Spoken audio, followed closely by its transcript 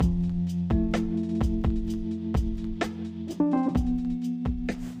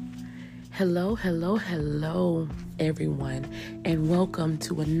Hello, everyone, and welcome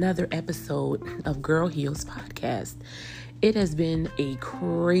to another episode of Girl Heals Podcast. It has been a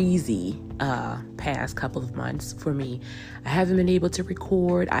crazy past couple of months for me. I haven't been able to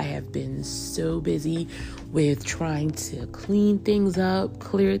record. I have been so busy with trying to clean things up,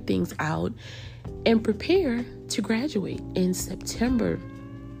 clear things out, and prepare to graduate in September.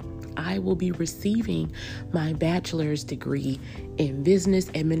 I will be receiving my bachelor's degree in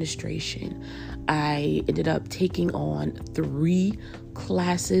business administration. I ended up taking on 3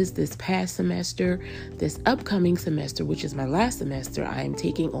 classes this past semester. This upcoming semester, which is my last semester, I am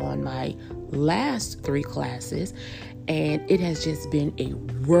taking on my last 3 classes, and it has just been a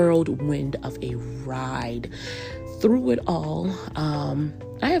whirlwind of a ride. Through it all,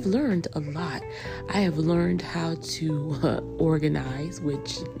 I have learned a lot. I have learned how to organize,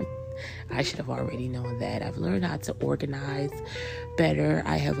 which I should have already known that. I've learned how to organize better.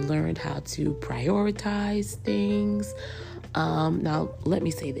 I have learned how to prioritize things. Now, let me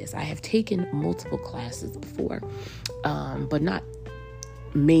say this. I have taken multiple classes before, but not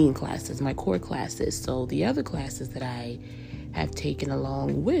main classes, my core classes. So the other classes that I have taken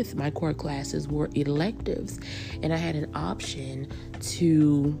along with my core classes were electives. And I had an option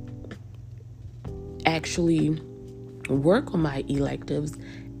to actually work on my electives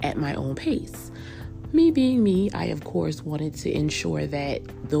at my own pace. Me being me, I of course wanted to ensure that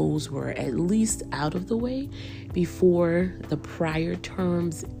those were at least out of the way before the prior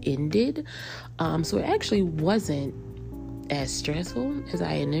terms ended. So it actually wasn't as stressful as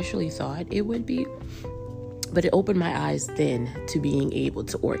I initially thought it would be. But it opened my eyes then to being able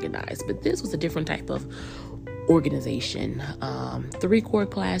to organize. But this was a different type of organization. 3 core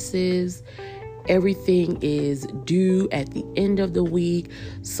classes. Everything is due at the end of the week.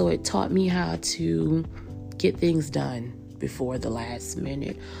 So it taught me how to get things done before the last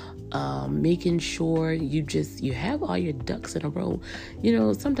minute. Making sure you have all your ducks in a row. You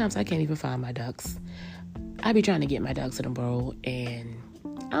know, sometimes I can't even find my ducks. I be trying to get my ducks in a row and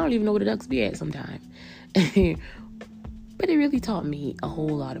I don't even know where the ducks be at sometimes. But it really taught me a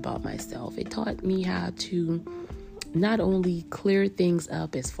whole lot about myself. It taught me how to not only clear things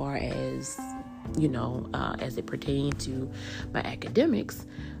up as far as, as it pertained to my academics,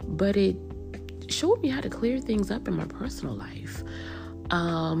 but it showed me how to clear things up in my personal life.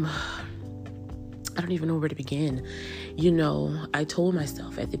 I don't even know where to begin. I told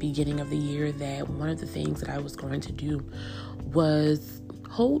myself at the beginning of the year that one of the things that I was going to do was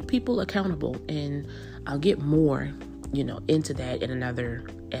hold people accountable, and I'll get more, into that in another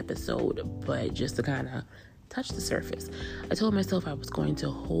episode, but just to kind of touch the surface. I told myself I was going to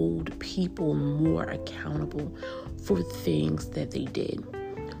hold people more accountable for things that they did.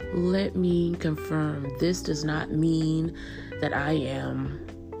 Let me confirm, this does not mean that I am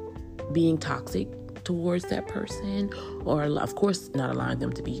being toxic towards that person, or of course not allowing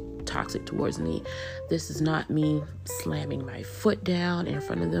them to be toxic towards me. This is not me slamming my foot down in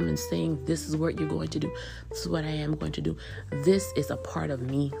front of them and saying, this is what you're going to do. This is what I am going to do. This is a part of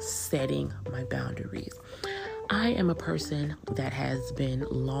me setting my boundaries. I am a person that has been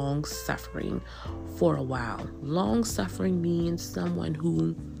long suffering for a while. Long suffering means someone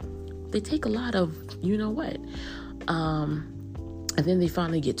who they take a lot of, and then they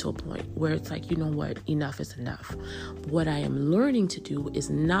finally get to a point where it's like, enough is enough. What I am learning to do is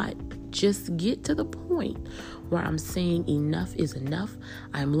not just get to the point where I'm saying enough is enough.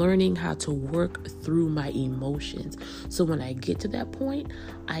 I'm learning how to work through my emotions. So when I get to that point,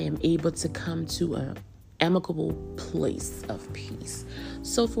 I am able to come to an amicable place of peace.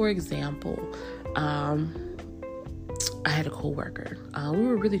 So for example, I had a coworker. We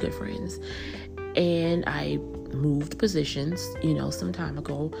were really good friends, and I moved positions, some time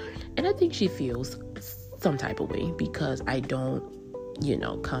ago. And I think she feels some type of way because I don't,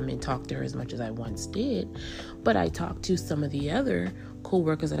 come and talk to her as much as I once did. But I talk to some of the other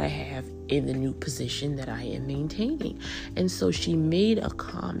co-workers that I have in the new position that I am maintaining. And so she made a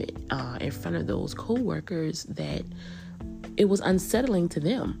comment in front of those co-workers that it was unsettling to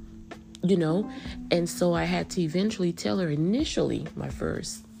them, And so I had to eventually tell her. Initially, my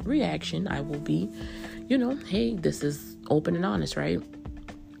first reaction, I will be, hey, this is open and honest, right?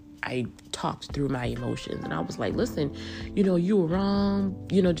 I talked through my emotions and I was like, listen, you were wrong,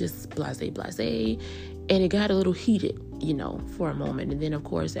 just blase. And it got a little heated, for a moment. And then, of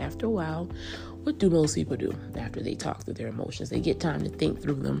course, after a while, what do most people do after they talk through their emotions? They get time to think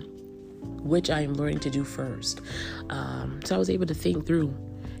through them, which I am learning to do first. So I was able to think through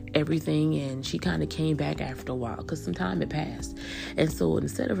everything, and she kind of came back after a while because some time had passed. And so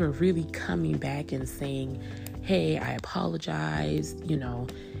instead of her really coming back and saying, hey, I apologize,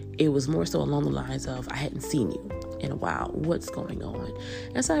 it was more so along the lines of, I hadn't seen you in a while. What's going on?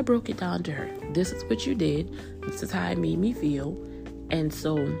 And so I broke it down to her. This is what you did. This is how it made me feel. And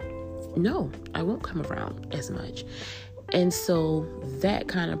so, no, I won't come around as much. And so that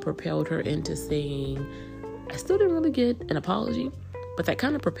kind of propelled her into saying, I still didn't really get an apology, but that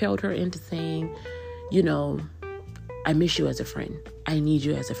kind of propelled her into saying, I miss you as a friend. I need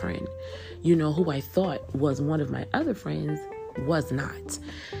you as a friend. Who I thought was one of my other friends was not.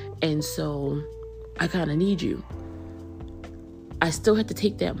 And so I kind of need you. I still had to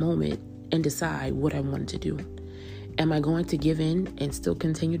take that moment and decide what I wanted to do. Am I going to give in and still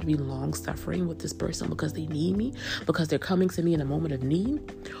continue to be long-suffering with this person because they need me, because they're coming to me in a moment of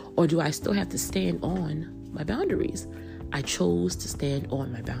need? Or do I still have to stand on my boundaries? I chose to stand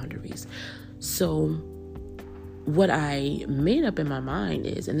on my boundaries. So what I made up in my mind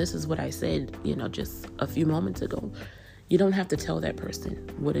is, and this is what I said, just a few moments ago, you don't have to tell that person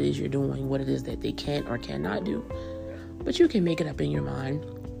what it is you're doing, what it is that they can or cannot do, but you can make it up in your mind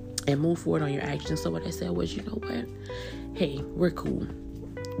and move forward on your actions. So what I said was, you know what? Hey, we're cool.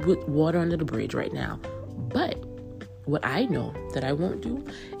 With water under the bridge right now. But what I know that I won't do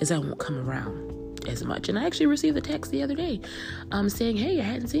is I won't come around as much. And I actually received a text the other day saying, hey, I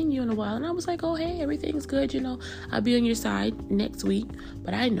hadn't seen you in a while. And I was like, oh, hey, everything's good. I'll be on your side next week.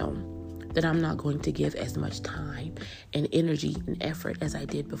 But I know that I'm not going to give as much time and energy and effort as I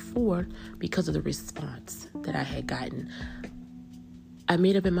did before because of the response that I had gotten. I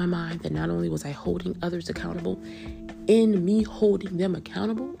made up in my mind that not only was I holding others accountable, in me holding them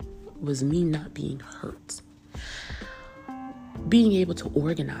accountable was me not being hurt. Being able to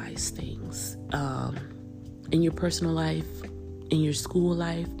organize things in your personal life, in your school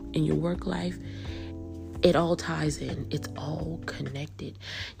life, in your work life, it all ties in. It's all connected.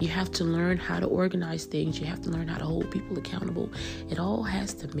 You have to learn how to organize things. You have to learn how to hold people accountable. It all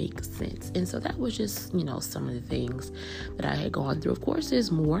has to make sense. And so that was just, some of the things that I had gone through. Of course,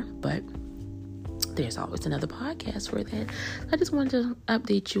 there's more, but there's always another podcast for that. I just wanted to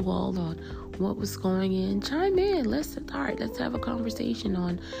update you all on what was going in. Chime in. Let's have a conversation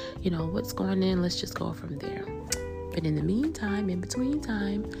on, what's going in. Let's just go from there. But in the meantime, in between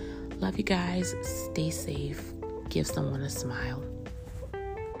time, love you guys. Stay safe. Give someone a smile.